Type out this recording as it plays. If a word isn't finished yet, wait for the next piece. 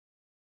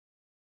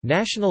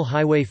National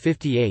Highway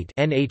 58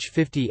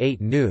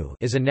 NH58 NU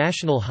is a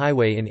national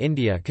highway in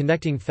India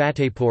connecting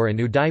Fatehpur and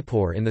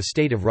Udaipur in the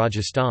state of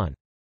Rajasthan.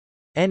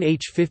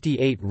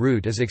 NH58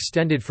 route is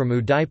extended from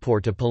Udaipur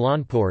to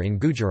Palanpur in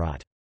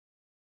Gujarat.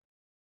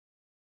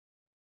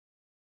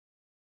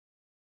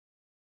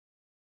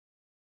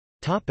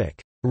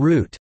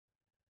 Route.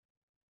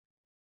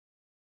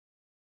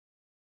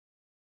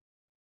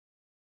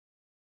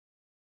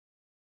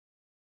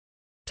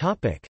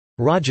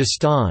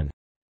 Rajasthan.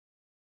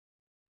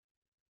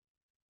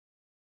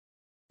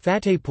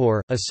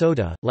 Fatehpur,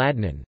 Asota,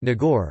 Ladnan,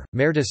 Nagaur,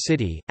 Merda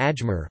City,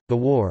 Ajmer,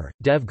 Bawar,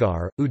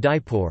 Devgar,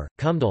 Udaipur,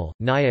 Kumdal,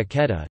 Naya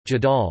Kheda,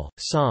 Jadal,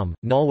 Som,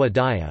 Nalwa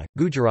Daya,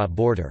 Gujarat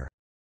border.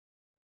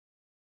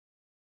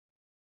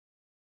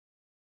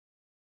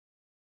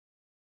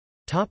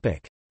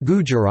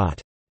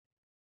 Gujarat.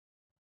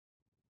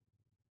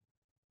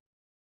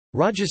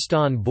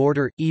 Rajasthan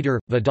border, Eater,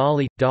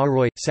 Vadali,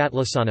 Daroi,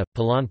 Satlasana,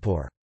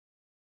 Palanpur.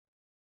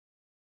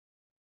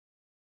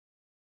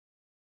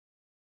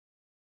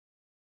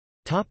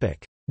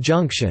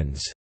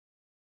 Junctions.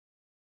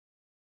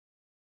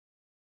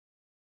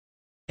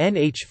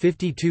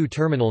 NH52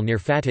 terminal near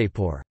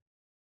Fatehpur.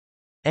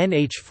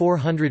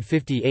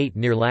 NH458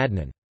 near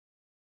Ladnan.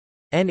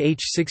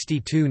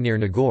 NH62 near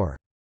Nagaur.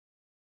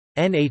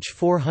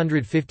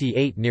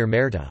 NH458 near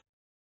Merda.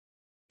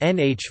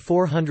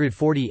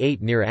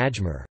 NH448 near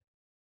Ajmer.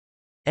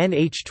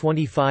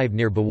 NH25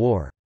 near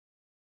Bawar.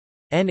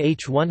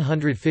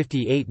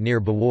 NH158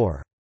 near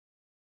Bawar.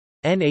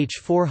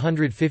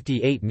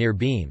 NH458 near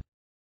Beam.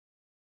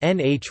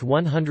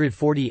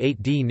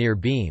 NH148D near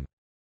Beam.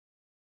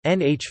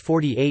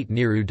 NH48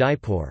 near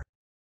Udaipur.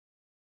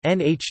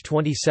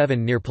 NH27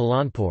 near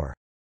Palanpur.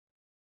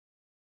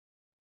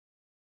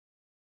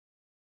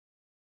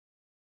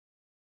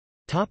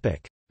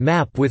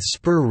 Map with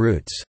spur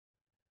routes.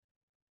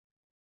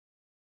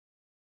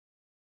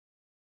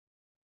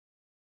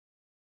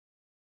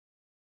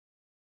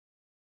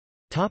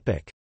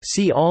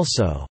 See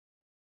also: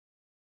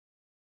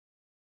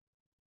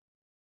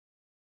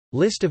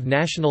 List of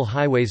national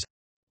highways,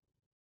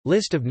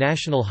 List of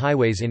national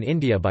highways in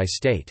India by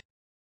state.